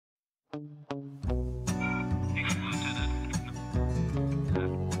All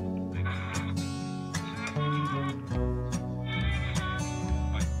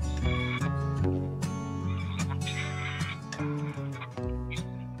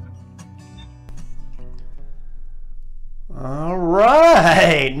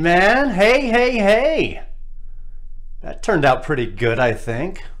right, man. Hey. That turned out pretty good, I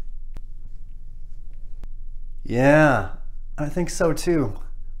think. Yeah, I think so too.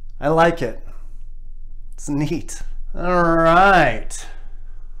 I like it. It's neat. All right.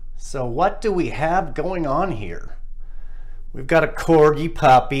 So what do we have going on here? We've got a Corgi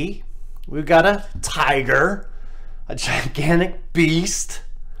puppy. We've got a tiger, a gigantic beast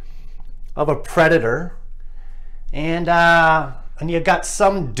of a predator. And you got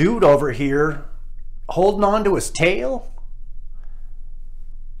some dude over here holding on to his tail.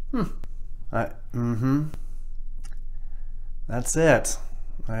 That's it.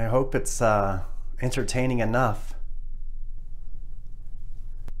 I hope it's entertaining enough.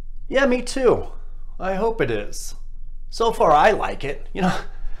 Yeah, me too. I hope it is. So far, I like it. You know,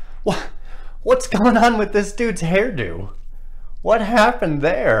 what's going on with this dude's hairdo? What happened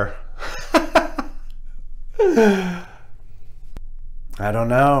there? I don't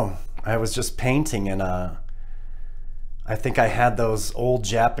know. I was just painting and I think I had those old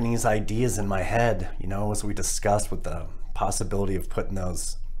Japanese ideas in my head, you know, as we discussed with the possibility of putting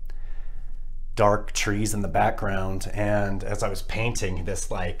those dark trees in the background. And as I was painting,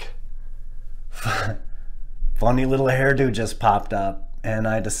 this like funny little hairdo just popped up and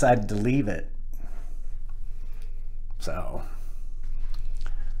I decided to leave it. So,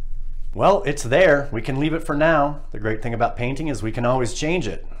 well, it's there. We can leave it for now. The great thing about painting is we can always change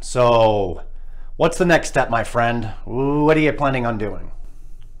it. So what's the next step, my friend? What are you planning on doing?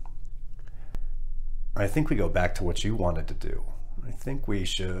 I think we go back to what you wanted to do. I think we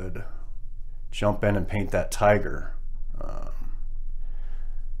should jump in and paint that tiger.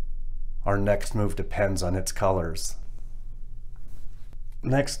 Our next move depends on its colors.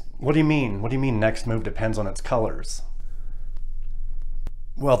 Next, what do you mean? What do you mean next move depends on its colors?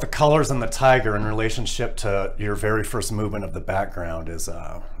 Well, the colors in the tiger in relationship to your very first movement of the background is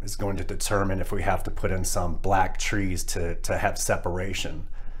going to determine if we have to put in some black trees to have separation.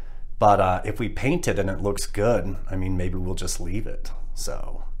 But if we paint it and it looks good, I mean, maybe we'll just leave it.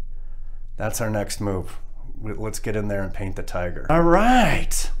 So that's our next move. Let's get in there and paint the tiger. All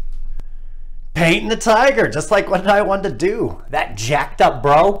right. Painting the tiger, just like what I wanted to do. That jacked up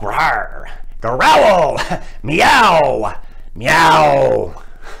bro. Rawr. Growl. Meow. Meow.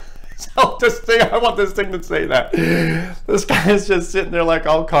 So this thing, I want this thing to say that. This guy is just sitting there like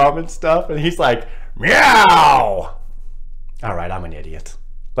all calm and stuff, and he's like, meow. All right, I'm an idiot.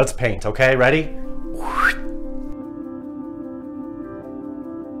 Let's paint, okay? Ready?